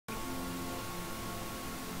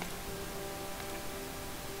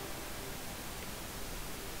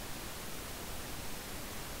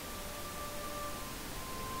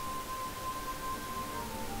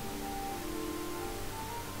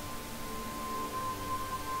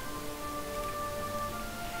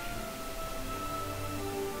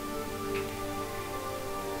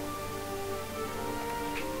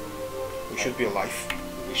should be alive.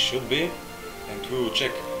 We should be, and we will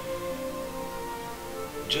check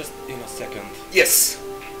just in a second. Yes.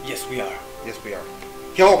 Yes, we are. Yes, we are.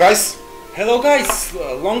 Hello, guys. Hello, guys.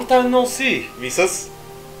 Long time no see. Misses.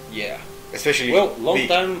 Yeah. Especially Well, long me.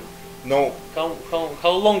 time. No, How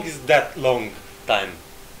long is that long time?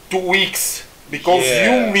 2 weeks. Because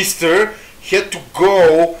Yeah. you, mister, had to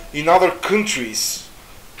go in other countries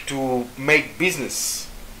to make business.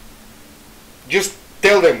 Just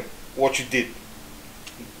tell them what you did.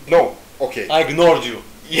 No, okay. I ignored you.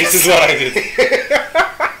 Yes. This is what I did.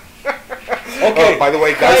 Okay. By the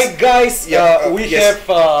way, guys. Hi guys, Yeah, we yes. have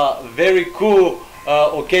a very cool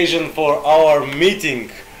occasion for our meeting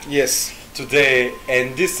Yes. today,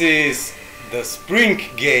 and this is the spring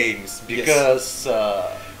games because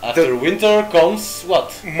after winter comes what?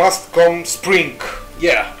 Must come spring.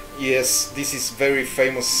 Yeah. Yes, this is very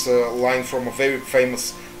famous line from a very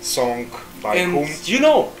famous song by And whom? you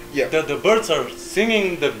know, Yeah. the birds are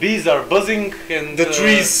singing, the bees are buzzing, and The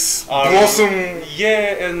trees are blossom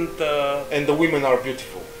Yeah, and and the women are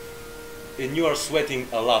beautiful. you are sweating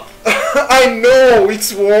a lot. I know,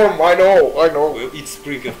 it's warm, I know. Well, it's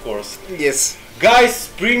spring, of course. Yes. Guys,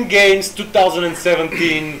 Spring Games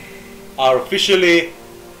 2017 are officially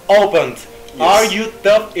opened. Are you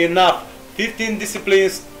tough enough? 15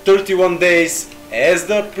 disciplines, 31 days, as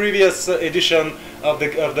the previous edition of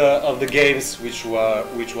the games,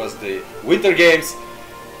 which was the Winter Games.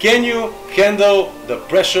 Can you handle the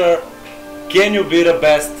pressure? Can you be the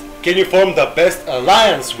best? Can you form the best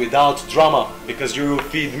alliance without drama? Because you will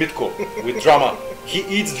feed Mitko with drama. He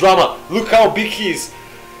eats drama. Look how big he is.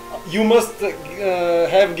 You must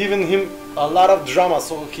have given him a lot of drama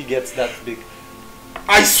so he gets that big.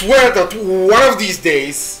 I swear that one of these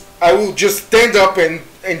days I will just stand up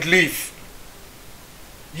and leave.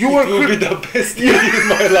 You It will be the best day in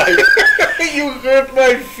my life. You hurt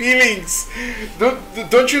my feelings.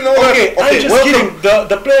 Don't you know Okay, that? I'm just welcome. kidding.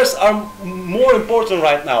 The players are more important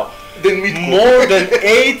right now. Then we More than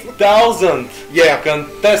 8,000 Yeah.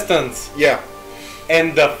 contestants. Yeah.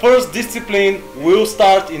 And the first discipline will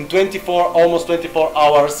start in almost 24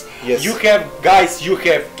 hours. Yes. You have, guys, you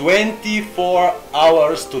have 24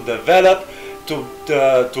 hours to develop,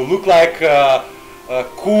 to look like a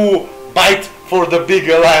cool bite for the big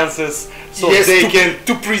alliances. So yes, they can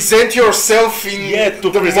to present yourself in to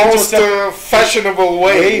the present most yourself fashionable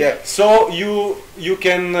way. Yeah. So you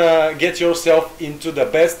can get yourself into the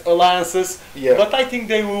best alliances. Yeah. But I think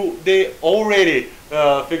they already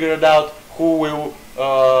figured out who will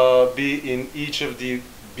be in each of the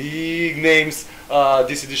big names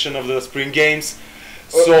this edition of the Spring Games.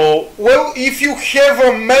 So Well, if you have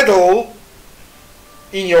a medal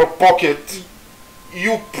in your pocket,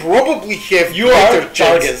 you probably have you greater are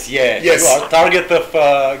chance. targets, yeah. Yes. You are target of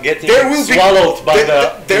getting There will be swallowed by the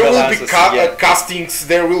there will be alliances, yeah. castings.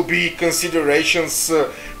 There will be considerations.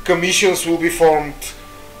 Commissions will be formed.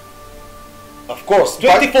 Of course,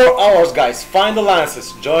 24 hours, guys. Find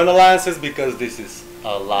alliances, join alliances, because this is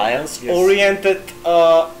alliance-oriented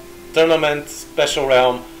tournament, special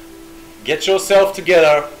realm. Get yourself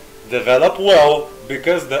together, develop well,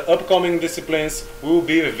 because the upcoming disciplines will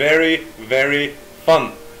be very, very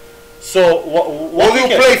fun. So, What do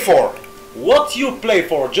you play for? What you play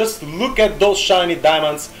for? Just look at those shiny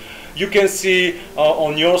diamonds. You can see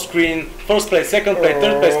on your screen first place, second place,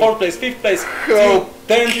 third place, fourth place, fifth place, till How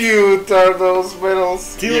 10th. cute are those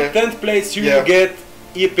medals? Till Yeah. 10th place you Yeah. will get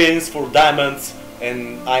e-pins for diamonds, and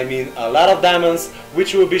I mean a lot of diamonds,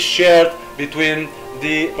 which will be shared between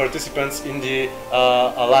the participants in the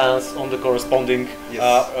alliance on the corresponding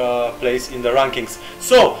Yes. place in the rankings.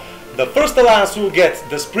 So the first alliance will get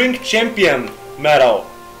the Spring Champion medal.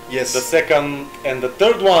 Yes. The second and the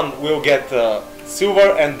third one will get silver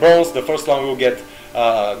and bronze. The first one will get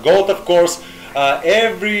gold, of course.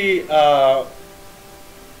 Every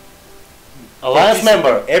alliance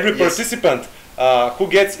member, every Yes. participant who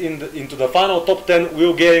gets into the final top 10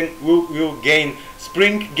 will gain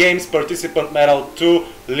Spring Games participant medal, 2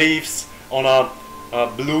 leaves on a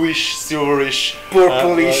bluish, silverish,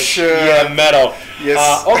 Purplish, yeah, medal. yes.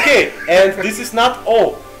 Okay, and this is not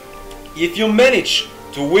all. If you manage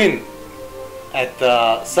to win at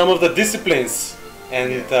some of the disciplines,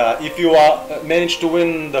 and if you manage to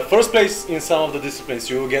win the first place in some of the disciplines,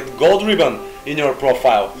 you will get gold ribbon in your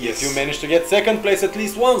profile. Yes. If you manage to get second place at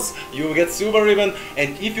least once, you will get silver ribbon, and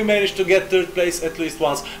if you manage to get third place at least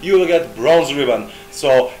once, you will get bronze ribbon.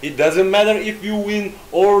 So it doesn't matter if you win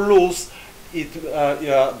or lose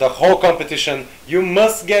the whole competition. You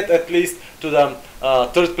must get at least to the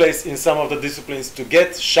third place in some of the disciplines to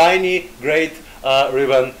get shiny great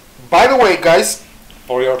ribbon. By the way, guys,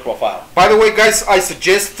 for your profile. By the way, guys, I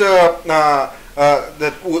suggest that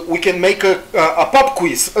we can make a pop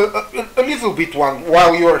quiz, a little bit one.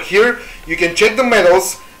 While you are here, you can check the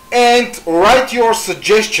medals and write your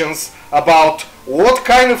suggestions about what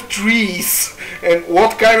kind of trees and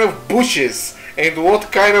what kind of bushes and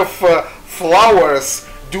what kind of flowers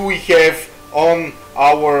do we have on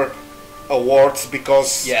our awards,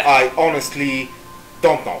 because Yeah. I honestly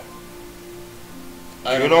don't know. I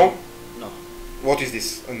You don't know? No. What is this?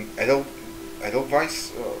 An Edelweiss?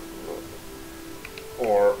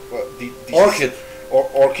 Or this Orchid. or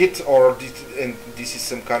orchid, or and this is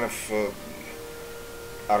some kind of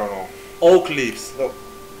I don't know. Oak leaves.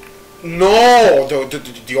 No,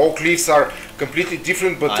 the oak leaves are completely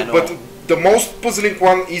different. I But know. but the most puzzling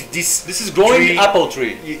one is this. This is growing tree. apple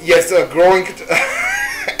tree. Yes, a growing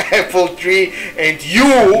apple tree, and you.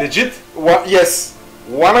 Legit? Yes,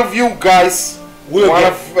 one of you guys, Will one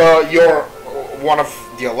get- of your one of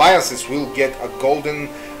the alliances will get a golden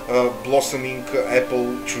blossoming apple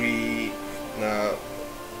tree.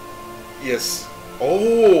 Yes.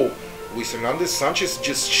 Oh, Luis Hernandez Sanchez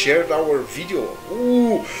just shared our video.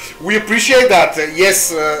 Ooh, we appreciate that.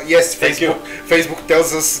 Yes, yes. Thank you. Facebook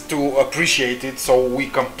tells us to appreciate it, so we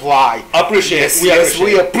comply. Appreciate. Yes, We yes,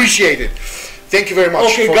 appreciate. we appreciate it. Thank you very much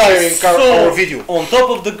Okay, for guys. sharing our video. On top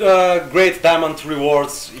of the great diamond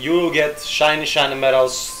rewards, you will get shiny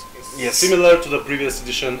medals. Yes. Similar to the previous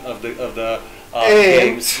edition of the And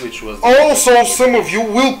games, which was also, some of you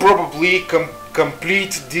will probably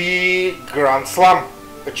complete the Grand Slam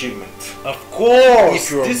achievement. Of course, If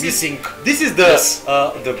you're this missing. this is the Yes.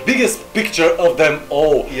 The biggest picture of them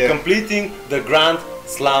all. Yeah. Completing the Grand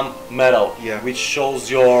Slam medal, Yeah. which shows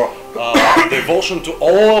your devotion to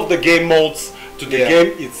all of the game modes, to the Yeah. game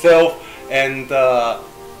itself, and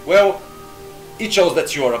well, it shows that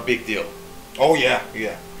you are a big deal. Oh yeah,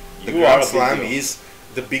 yeah. The You are Grand a big Slam deal. is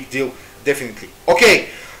the big deal, definitely. Okay,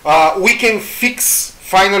 we can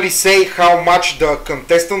finally say how much the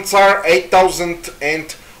contestants are.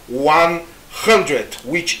 8,100,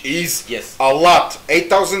 which is Yes. a lot.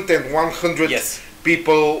 8,100 Yes.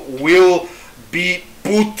 people will be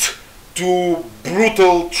put to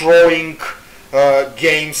brutal throwing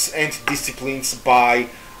games and disciplines by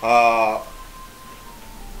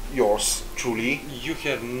yours truly. You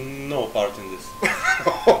have no part in this.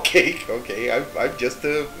 Okay, I'm just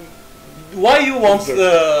Why you want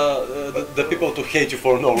The- the people to hate you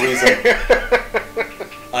for no reason?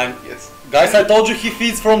 yes. Guys, I told you he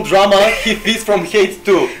feeds from drama, he feeds from hate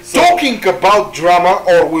too. So Talking about drama,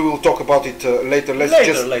 or we will talk about it later.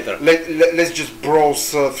 Later. Let's just browse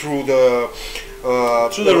through the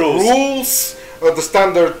Through the rules. The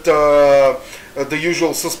standard, the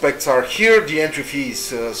usual suspects are here. The entry fee is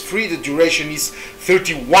free. The duration is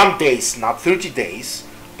 31 days, not 30 days,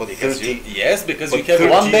 but 30. Yes, because but you have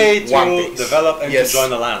 1 day to 31 days. develop and Yes. to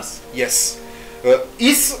join alliance. Yes.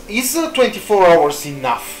 Is 24 hours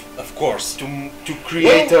enough Of course. to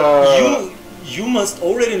create You must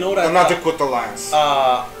already know that an adequate alliance?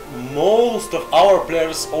 most of our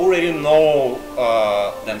players already know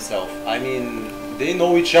themselves. I mean, they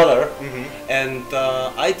know each other, and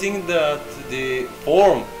I think that the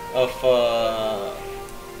forming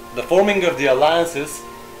of the alliances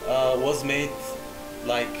was made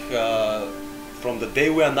like from the day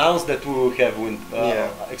we announced that we will have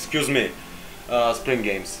spring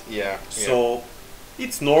games. Yeah. So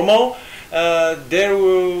it's normal. There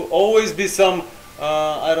will always be some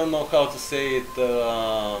I don't know how to say it,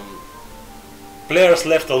 players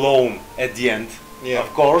left alone at the end, Yeah. of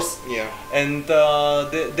course, Yeah. and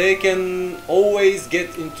they can always get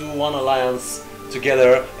into one alliance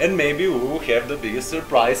together, and maybe we will have the biggest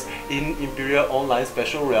surprise in Imperia Online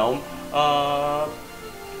Special Realm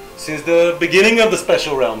since the beginning of the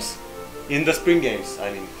Special Realms in the spring games.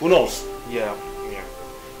 I mean, who knows? Yeah.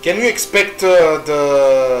 Can we expect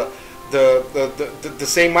the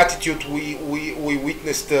same attitude we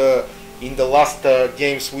witnessed in the last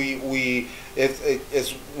games?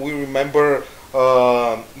 As we remember,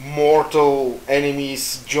 mortal enemies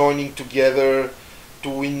joining together to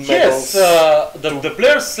win medals. Yes, the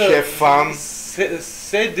players have fun.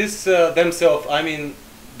 say this themselves. I mean,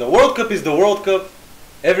 the World Cup is the World Cup.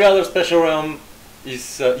 Every other special realm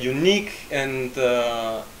is unique, and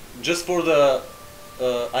just for the,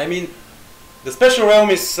 I mean, the special realm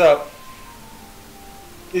is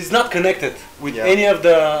not connected with Yeah. any of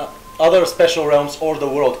the other special realms or the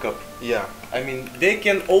World Cup. Yeah. I mean, they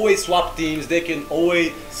can always swap teams, they can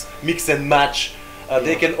always mix and match,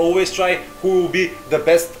 they can always try who will be the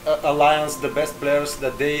best alliance, the best players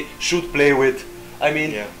that they should play with. I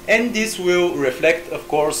mean, Yeah. and this will reflect, of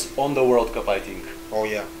course, on the World Cup, I think. Oh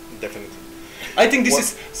yeah, definitely. I think this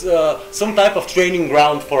is some type of training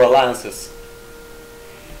ground for alliances.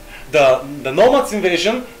 The Nomads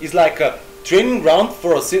invasion is like a training ground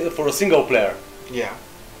for a single player. Yeah.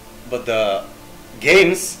 But the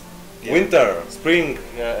games, winter, spring,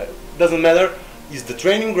 doesn't matter, is the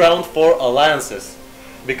training ground for alliances.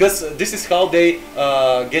 Because this is how they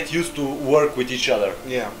get used to work with each other.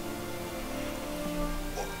 Yeah.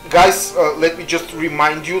 Guys, let me just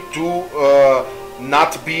remind you to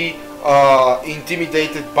not be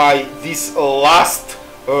intimidated by this last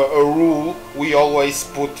rule we always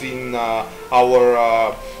put in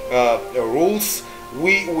our rules.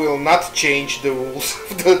 We will not change the rules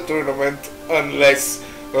of the tournament unless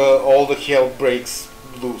all the hell breaks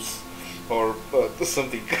loose or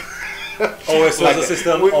something. Always trust the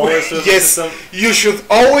system. Always trust the system. You should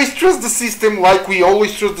always trust the system, like we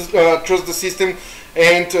always trust the system,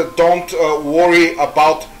 and don't worry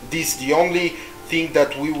about this. The only thing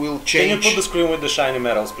that we will change. Can you put the screen with the shiny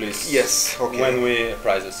medals, please? Yes. Okay. When we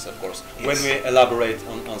prizes, of course. Yes. When we elaborate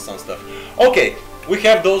on some stuff. Okay, we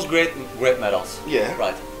have those great medals. Yeah.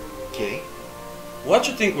 Right. Okay. What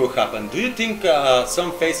do you think will happen? Do you think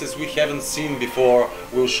some faces we haven't seen before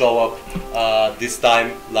will show up this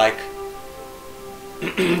time, like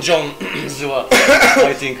John Zua?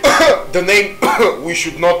 I think the name we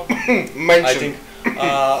should not mention. I think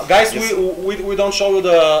guys, Yes. we don't show you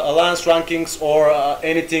the alliance rankings or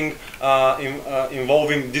anything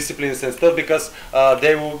involving disciplines and stuff, because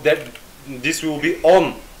this will be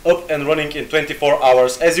up and running in 24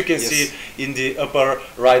 hours, as you can Yes. see in the upper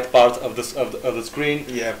right part of the screen.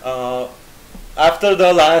 Yeah. After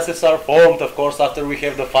the alliances are formed, of course, after we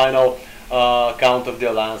have the final count of the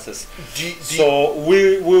alliances. So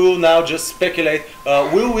we will now just speculate.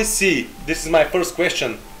 Will we see? This is my first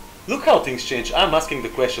question. Look how things change. I'm asking the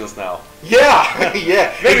questions now. Yeah,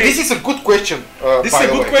 yeah. Maybe- This is a good question. This is by a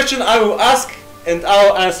the good way. question. I will ask and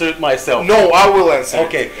I'll answer it myself. No, I will answer.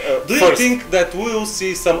 Okay. It, Do you first. think that we will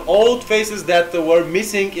see some old faces that were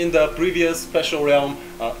missing in the previous special realm?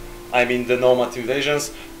 I mean the Nomad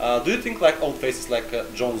invasions. Do you think like old faces like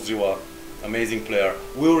John Zua, amazing player,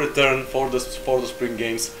 will return for the spring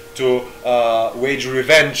games to wage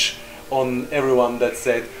revenge on everyone that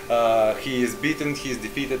said he is beaten, he is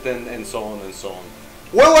defeated, and so on and so on?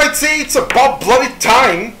 Well, I'd say it's about bloody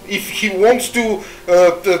time. If he wants to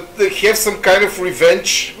have some kind of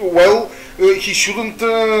revenge, well, he shouldn't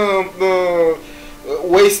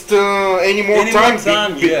waste any more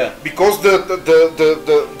time. Yeah. Because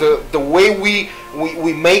the way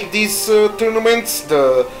we make these tournaments,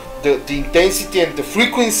 the intensity and the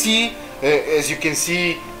frequency, as you can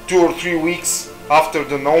see, 2 or 3 weeks after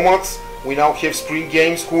the Nomads, we now have spring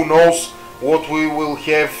games. Who knows what we will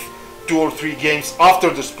have 2 or 3 games after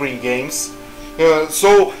the spring games.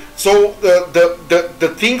 So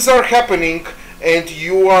the things are happening, and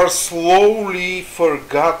you are slowly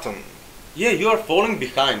forgotten. Yeah, you are falling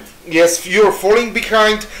behind. Yes, you're falling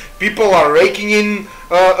behind. People are raking in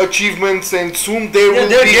achievements, and soon they will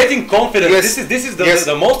They're be getting confident. Yes. This is Yes.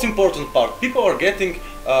 the most important part. People are getting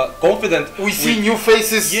confident. We see new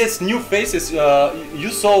faces. Yes, new faces.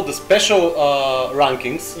 You saw the special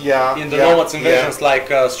rankings Yeah, in the yeah, Nomads invasions, like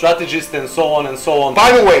strategists and so on and so on.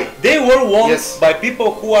 By the way, They were won Yes. by people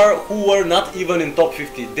who were not even in top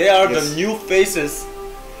 50. They are the Yes. new faces,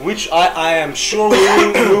 which I am sure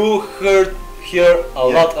we will hear a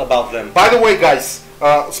lot about them. by the way, guys,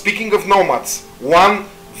 speaking of Nomads, one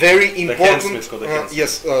very important Mitko, the hands.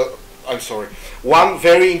 yes, I'm sorry. One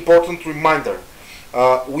very important reminder.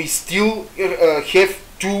 We still have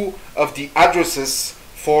 2 of the addresses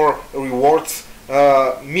for rewards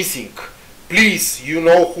missing. Please, you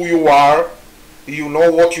know who you are, you know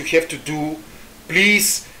what you have to do. Please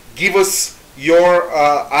give us your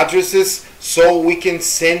addresses so we can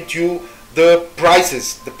send you the prices.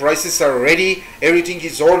 The prices are ready, everything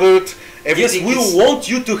is ordered. Yes, Everything we is want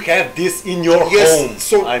you to have this in your Yes, home.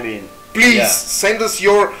 so I mean, please yeah. send us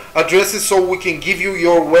your addresses so we can give you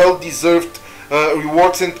your well-deserved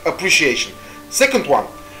rewards and appreciation. Second one,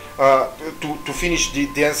 to finish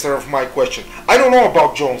the answer of my question. I don't know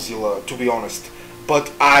about Jonesville, to be honest, but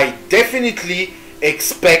I definitely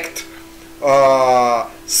expect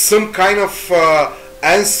some kind of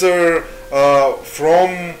answer from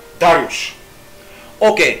Darius.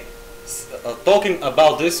 Okay, talking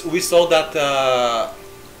about this, we saw that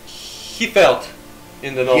he failed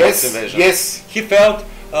in the Nomads invasion. Yes, He failed.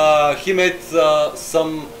 He made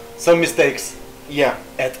some mistakes yeah,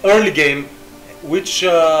 at early game, which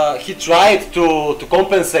he tried to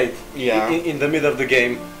compensate Yeah. in the middle of the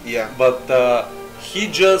game. yeah. But he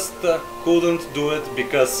just couldn't do it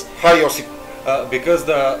because Hi, Josip. because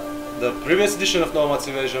the previous edition of Nomad's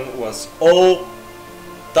Invasion was all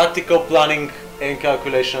tactical planning and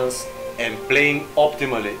calculations and playing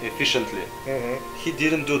optimally, efficiently. He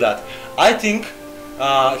didn't do that. I think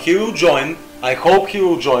he will join. I hope he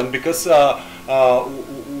will join, because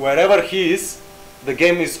wherever he is, the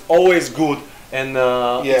game is always good and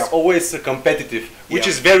it's always competitive, which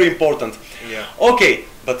is very important. Okay,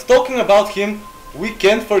 but talking about him, we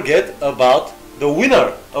can't forget about the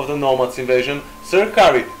winner of the Nomad's Invasion, Sir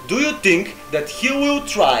Harry. Do you think that he will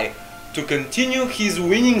try to continue his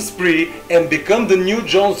winning spree and become the new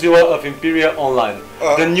John Zilla of Imperia Online?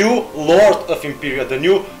 The new Lord of Imperia, the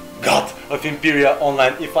new God of Imperia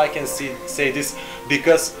Online, if I can say this,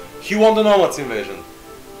 because he won the Nomad's Invasion.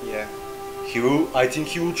 Yeah. I think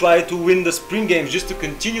he will try to win the Spring Games just to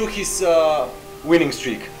continue his winning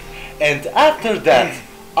streak. And after that,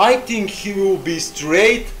 I think he will be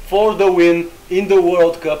straight for the win in the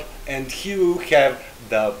World Cup, and he will have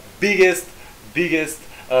the biggest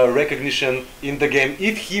recognition in the game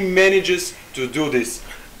if he manages to do this.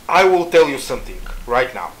 I will tell you something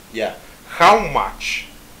right now. Yeah. How much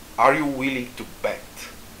are you willing to bet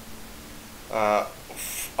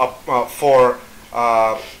for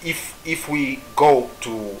if we go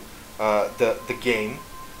to the game,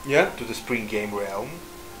 to the Spring Game realm,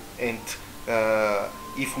 and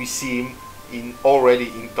if we see him already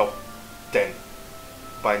in top 10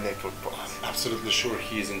 by network points? I'm absolutely sure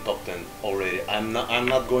he is in top 10 already. I'm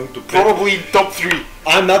not going to bet. Probably in top 3.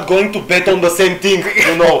 I'm not going to bet on the same thing,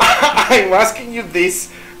 you know. I'm asking you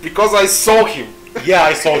this because I saw him. Yeah,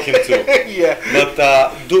 I saw him too. Yeah.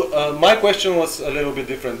 But my question was a little bit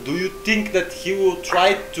different. Do you think that he will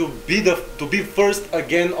try to be first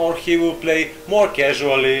again, or he will play more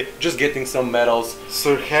casually, just getting some medals?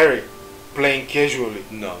 Sir Harry playing casually?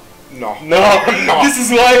 No. No. This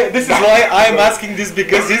is why I'm asking this,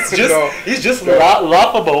 because it's just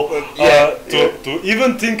laughable to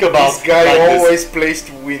even think about. This guy like always plays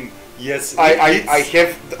to win. Yes, I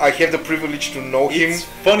have the privilege to know him. It's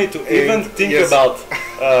funny to even think about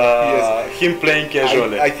him playing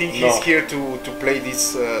casually. I think he's here to play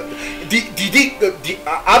this. The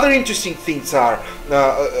other interesting things are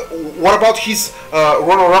what about his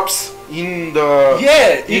runner-ups in the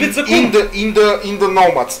in the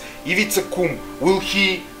Nomads? If it's a Kum, will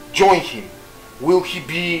he join him? Will he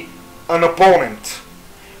be an opponent?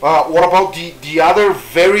 What about the other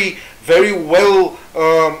very well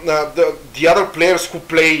the other players who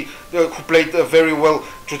played very well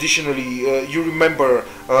traditionally? You remember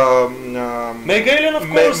Megalian, of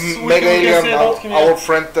course. Megalian, our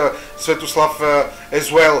friend Svetoslav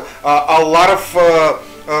as well. A lot of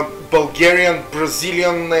Bulgarian,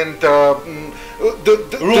 Brazilian, and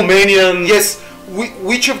Romanian. Yes.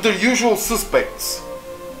 Which of the usual suspects?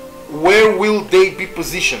 Where will they be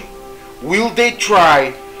positioned? Will they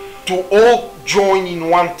try to all join in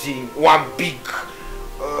one team, one big?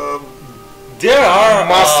 There are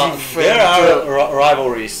massive.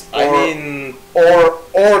 Rivalries.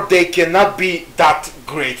 Or they cannot be that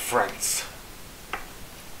great friends.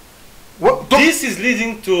 This is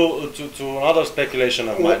leading to another speculation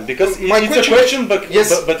of mine, because it's a question,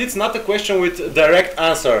 but it's not a question with direct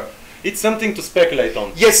answer. It's something to speculate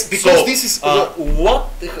on. Yes, because this is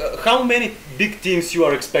how many big teams you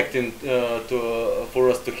are expecting for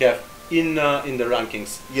us to have in the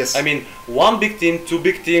rankings? Yes. I mean, one big team, two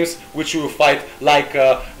big teams, which will fight like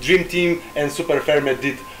Dream Team and Super Fermet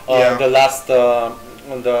did the last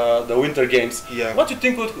the Winter Games. Yeah. What do you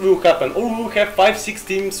think will happen? Or we'll have 5-6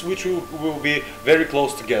 teams which will be very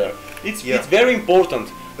close together. It's very important.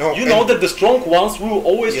 You know that the strong ones will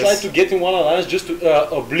always try to get in one alliance just to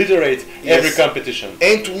obliterate every competition.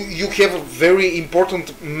 And you have a very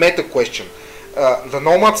important meta question. The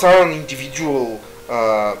Nomads are an individual.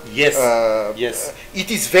 Yes. It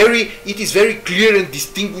is very clear and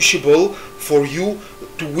distinguishable for you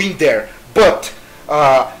to win there. But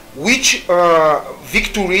which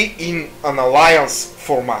victory in an alliance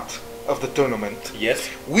format of the tournament? Yes.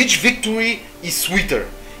 Which victory is sweeter?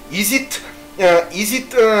 Is it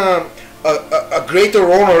a greater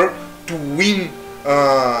honor to win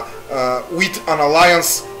with an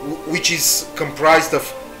alliance which is comprised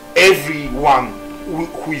of everyone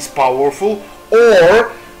who is powerful,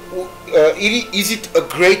 or is it a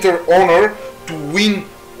greater honor to win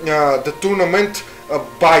the tournament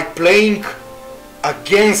by playing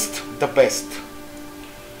against the best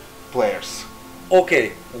players?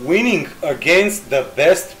 Okay, winning against the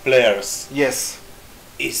best players. Yes.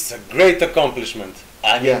 It's a great accomplishment.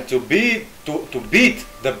 I mean, to beat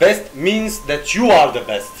the best means that you are the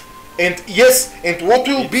best. And what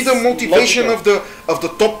will be the motivation of the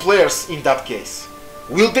top players in that case?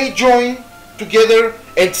 Will they join together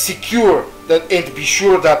and secure that and be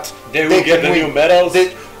sure that They will get can the win. new medals.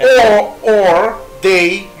 Or they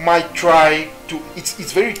might try to.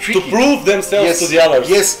 It's very tricky To prove themselves to the others.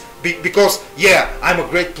 Yes, because I'm a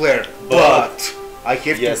great player, but I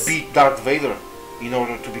have Yes. to beat Darth Vader in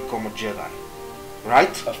order to become a Jedi,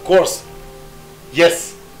 right? Of course. Yes.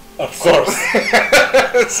 Of course.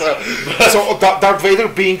 so Darth Vader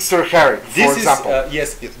being Sir Harry, for example. Yes.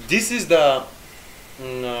 This is the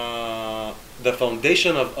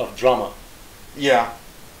foundation of drama. Yeah.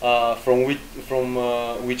 From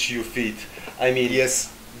which you feed. I mean, Yes.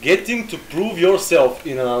 getting to prove yourself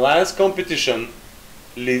in an alliance competition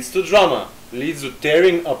leads to drama, leads to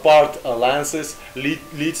tearing apart alliances,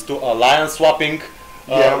 leads to alliance swapping,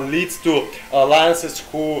 leads to alliances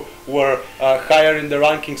who were higher in the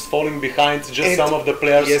rankings falling behind. Just And some of the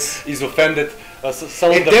players is offended.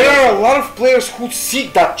 Some And of the there are a players lot of players who seek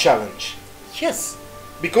that challenge yes.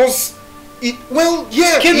 because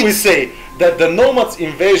Can we say that the Nomads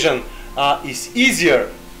invasion is easier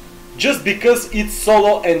just because it's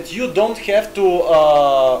solo and you don't have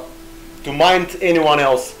to mind anyone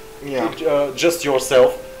else, just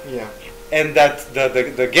yourself, and that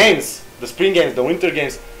the games, the spring games, the winter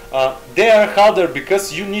games, they are harder because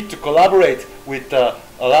you need to collaborate with a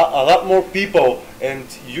lot more people and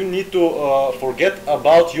you need to forget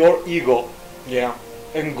about your ego,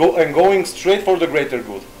 and going straight for the greater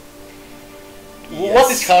good.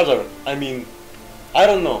 What is harder? I mean, I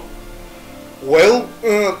don't know. Well,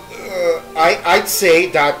 I'd say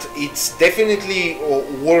that it's definitely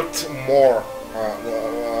worth more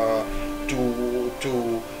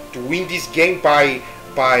to win this game by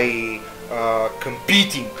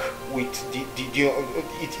competing with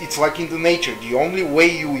it's like in the nature. The only way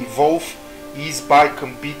you evolve is by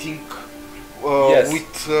competing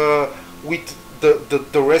with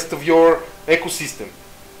the rest of your ecosystem.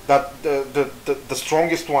 That the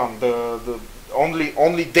strongest one,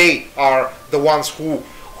 only they are the ones who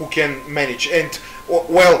can manage. And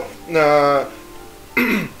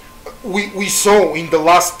we saw in the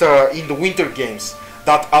last in the winter games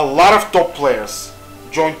that a lot of top players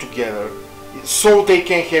joined together so they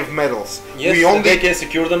can have medals. Yes, they can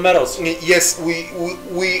secure the medals. Yes,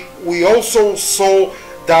 we also saw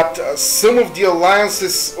that some of the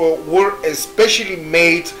alliances were especially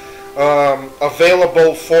made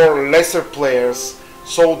available for lesser players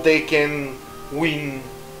so they can win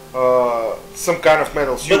some kind of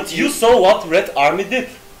medals. But you saw what Red Army did.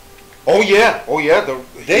 Oh yeah.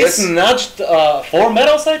 They snatched 4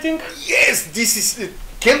 medals, I think. Yes, this is.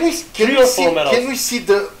 Can we see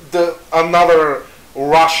the another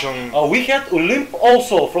Russian? We had Olymp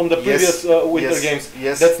also from the previous winter games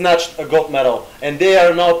that snatched a gold medal, and they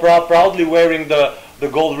are now proudly wearing the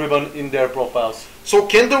gold ribbon in their profiles. So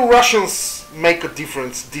can the Russians make a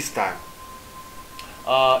difference this time?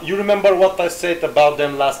 You remember what I said about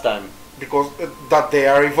them last time? Because that they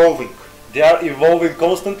are evolving. They are evolving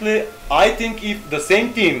constantly. I think if the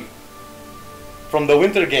same team from the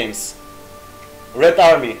winter games, Red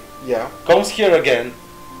Army, comes here again,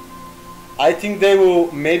 I think they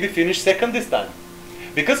will maybe finish second this time.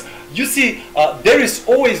 Because you see, there is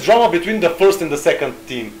always drama between the first and the second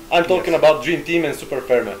team. I'm talking about Dream Team and Super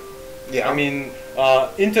Ferme. I mean,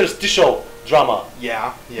 interstitial drama.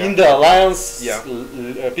 In the alliance,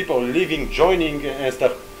 people leaving, joining, and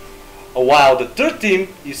stuff. While the third team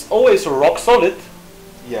is always rock solid.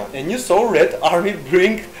 And you saw Red Army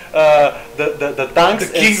bring the tanks,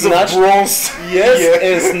 the kings and of bronze.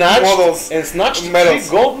 And snatched medals.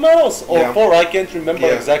 3 gold medals or 4. I can't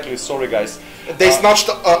remember exactly. Sorry, guys. They snatched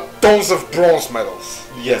tons of bronze medals.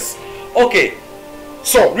 Yes. Okay.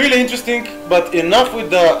 So really interesting, but enough with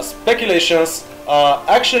the speculations.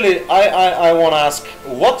 Actually, I want to ask,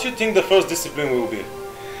 what do you think the first discipline will be?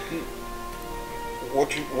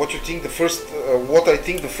 What you think the first? What I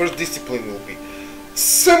think the first discipline will be?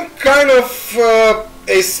 Some kind of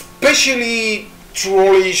especially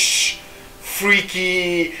trollish,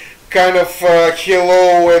 freaky kind of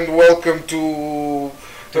hello and welcome to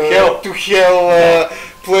hell.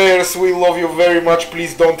 Players, we love you very much.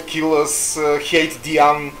 Please don't kill us. Hate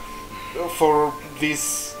Diane for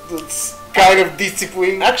this kind of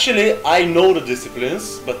discipline. Actually, I know the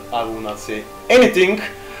disciplines, but I will not say anything.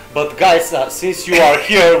 But guys, since you are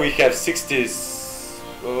here, we have 60s.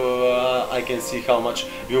 I can see how much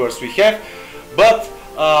viewers we have. But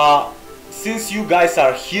since you guys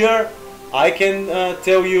are here, I can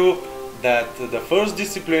tell you that the first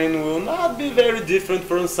discipline will not be very different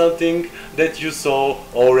from something that you saw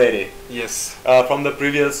already. Yes. From the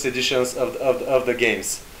previous editions of the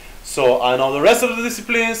games. So I know the rest of the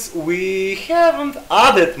disciplines. We haven't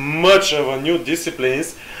added much of a new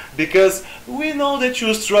disciplines because we know that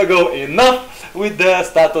you struggle enough with the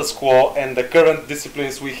status quo and the current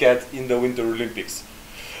disciplines we had in the Winter Olympics.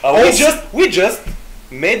 We just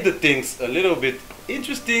made the things a little bit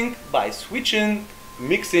interesting by switching,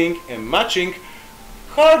 mixing and matching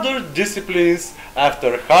harder disciplines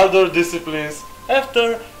after harder disciplines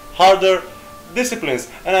after harder disciplines,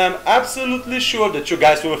 and I'm absolutely sure that you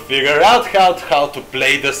guys will figure out how to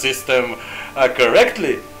play the system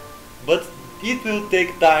correctly, but it will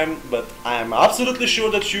take time, but I'm absolutely sure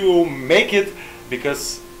that you will make it,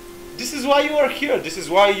 because this is why you are here, this is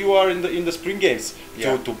why you are in the Spring Games,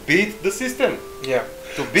 to beat the system,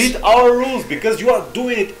 to beat our rules, because you are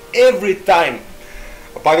doing it every time.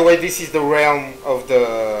 By the way, this is the realm of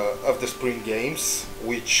the Spring Games,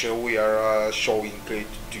 which we are showing it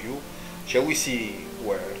to you. Shall we see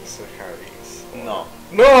where Sir Harry is? No.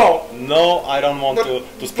 No! No, I don't want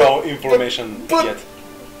to spoil information yet.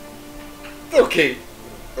 Okay,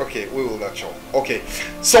 okay, we will not show. Okay,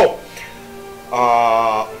 so,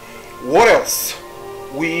 what else?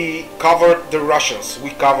 We covered the Russians, we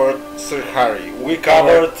covered Sir Harry, we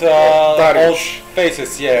covered old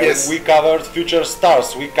faces, Yes. we covered future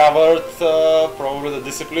stars, we covered probably the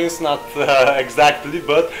disciplines, not exactly,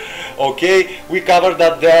 but okay, we covered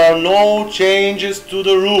that there are no changes to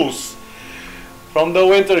the rules from the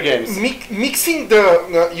Winter Games. Mixing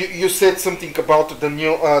the, you said something about the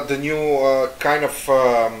new kind of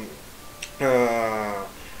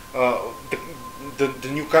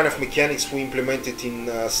the new kind of mechanics we implemented in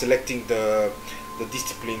selecting the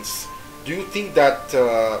disciplines. Do you think that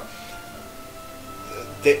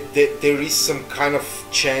there is some kind of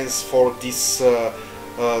chance for this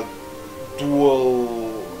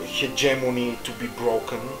dual hegemony to be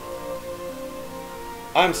broken?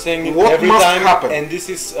 I'm saying it What every must time, happen? and this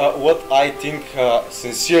is what I think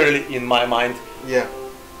sincerely in my mind. Yeah.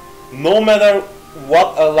 No matter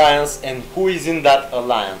what alliance and who is in that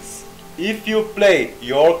alliance, if you play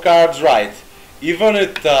your cards right, even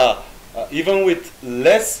with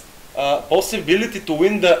less possibility to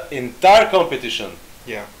win the entire competition,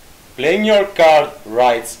 Yeah. playing your card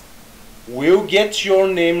right will get your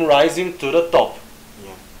name rising to the top.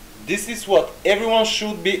 Yeah. This is what everyone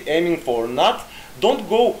should be aiming for. Not, don't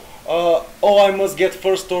go, oh, I must get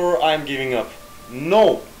first or I'm giving up.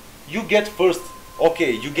 No, you get first.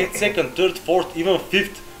 Okay, you get second, third, fourth, even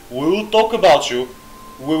fifth. We will talk about you.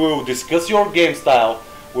 We will discuss your game style.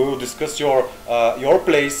 We will discuss your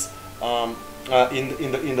place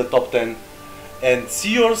in the top 10, and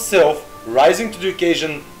see yourself rising to the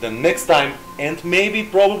occasion the next time, and maybe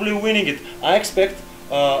probably winning it. I expect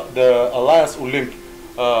the Alliance Olymp,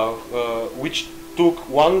 which took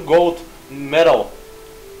 1 gold medal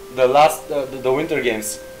the Winter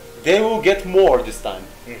Games, they will get more this time.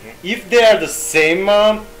 If they are the same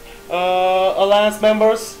Alliance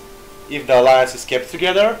members, if the Alliance is kept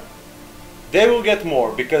together, they will get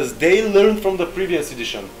more, because they learned from the previous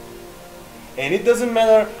edition. And it doesn't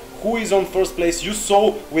matter who is on first place. You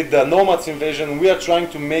saw with the Nomads invasion, we are trying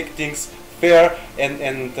to make things fair, and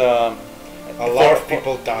A lot of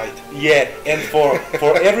people died. Yeah, and for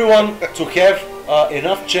everyone to have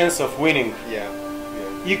enough chance of winning,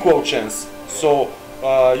 equal chance. So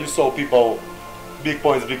you saw people big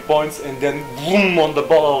points, and then boom on the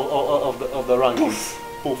ball of the ranking.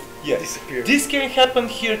 Poof. Yeah. Disappear. This can happen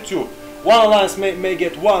here too. One alliance may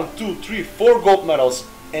get 1, 2, 3, 4 gold medals,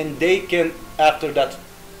 and they can after that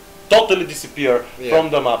totally disappear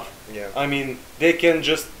from the map. Yeah. I mean, they can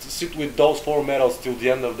just sit with those 4 medals till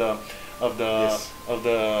the end of the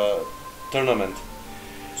tournament.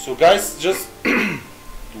 So guys, just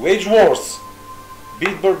wage wars,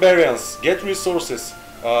 beat barbarians, get resources,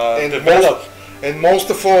 And develop. And most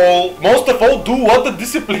of all, Do what the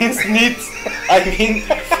disciplines need. I mean,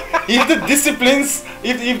 if the disciplines,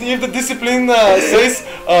 if the discipline says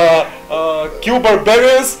kill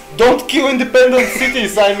barbarians, don't kill independent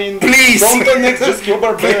cities. I mean, please, don't annex, just kill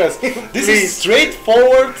barbarians. This is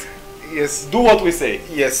straightforward. Yes. Do what we say.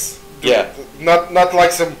 Yes. Yeah. Not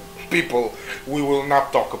like some people we will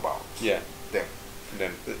not talk about. Yeah.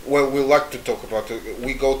 Them. Well, we like to talk about it.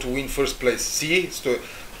 We go to win first place. See,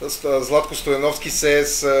 Zlatko Stojanovski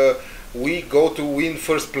says we go to win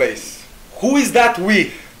first place. Who is that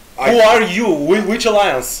we? Who are you? Which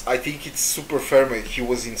alliance? I think it's Super Ferme. He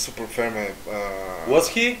was in Super Ferme. Was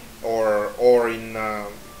he? Or in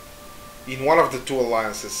one of the 2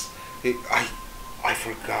 alliances. I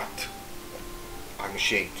forgot. I'm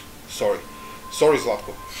ashamed. Sorry,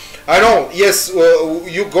 Zlatko. I know. Yes,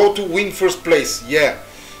 you go to win first place. Yeah,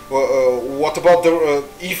 What about the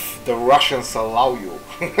if the Russians allow you?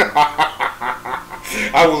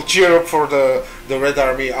 I will cheer up for the Red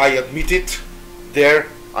Army. I admit it. There,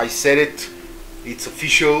 I said it. It's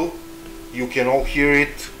official. You can all hear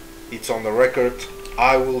it. It's on the record.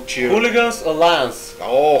 I will cheer. Hooligans Alliance.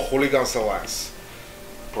 Oh, Hooligans Alliance.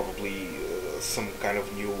 Probably some kind of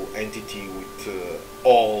new entity with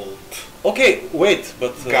old. Okay, wait,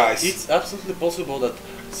 but Guys. it's absolutely possible that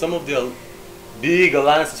some of the big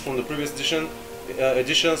alliances from the previous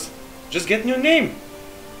editions just get new name.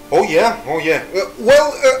 Oh yeah, oh yeah.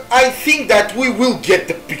 I think that we will get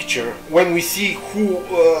the picture when we see who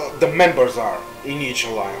the members are in each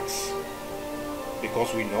alliance,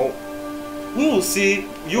 because we know. We will see.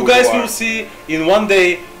 You Who guys you are. will see in one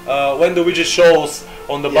day when the widget shows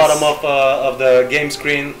on the Yes. bottom of the game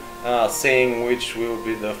screen, saying which will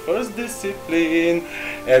be the first discipline,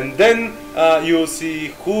 and then you'll see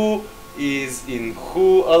who is in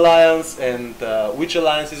who alliance and which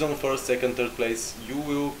alliance is on first, second, third place. You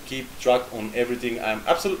will keep track on everything. I'm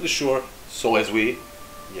absolutely sure. So as we,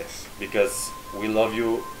 Yes. because we love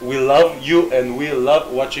you, and we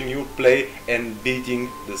love watching you play and beating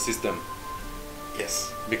the system.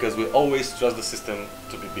 Yes. Because we always trust the system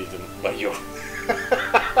to be beaten by you.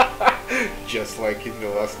 Just like in the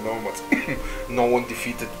last moments, no one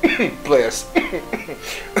defeated players.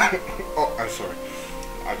 Oh, I'm sorry.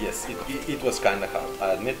 Yes, it was kind of hard.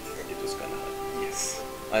 I admit it was kind of hard. Yes.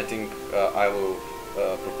 I think I will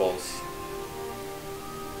propose.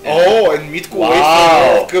 Oh, and Mitko Wow.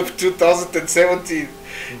 waits for World Cup 2017.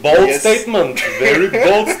 Bold Yes. statement, very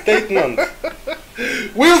bold statement.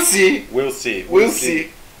 We'll see. We'll see. We'll see.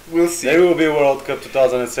 We'll see. There will be World Cup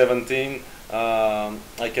 2017.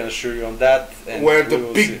 I can assure you on that. And Where we the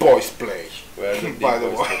will big see. boys play. Where the big By the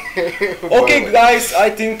boys way. Okay, guys, I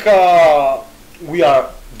think we are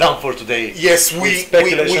done for today. Yes, With we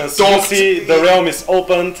speculations. You talked. see, the realm is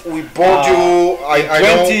opened. We bored you. I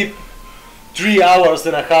know. 23 hours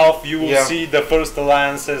and a half, you will Yeah. see the first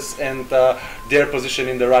alliances and their position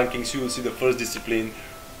in the rankings. You will see the first discipline.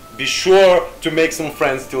 Be sure to make some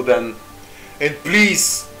friends till then. And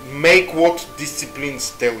please make what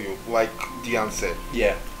disciplines tell you, like Diane said.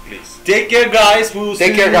 Yeah. Please. Take care, guys. We will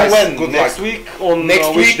Take see care, you guys. when? Good Next luck. week on Next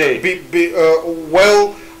which week, day?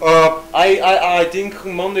 I think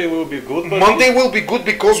Monday will be good. But Monday will be good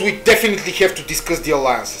because we definitely have to discuss the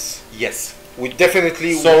alliances. Yes. We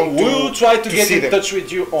definitely So want to we'll try to get see in them. touch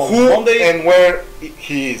with you on Who Monday. and where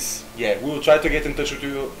he is. Yeah, we'll try to get in touch with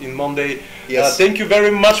you in Monday. Yes. Thank you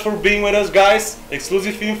very much for being with us, guys.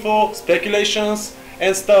 Exclusive info, speculations,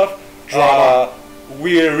 and stuff. Drama.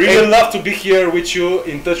 We really And- love to be here with you,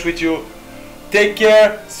 in touch with you. Take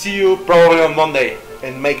care. See you probably on Monday.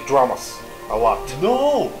 And make dramas a lot.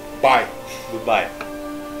 No. Bye. Goodbye.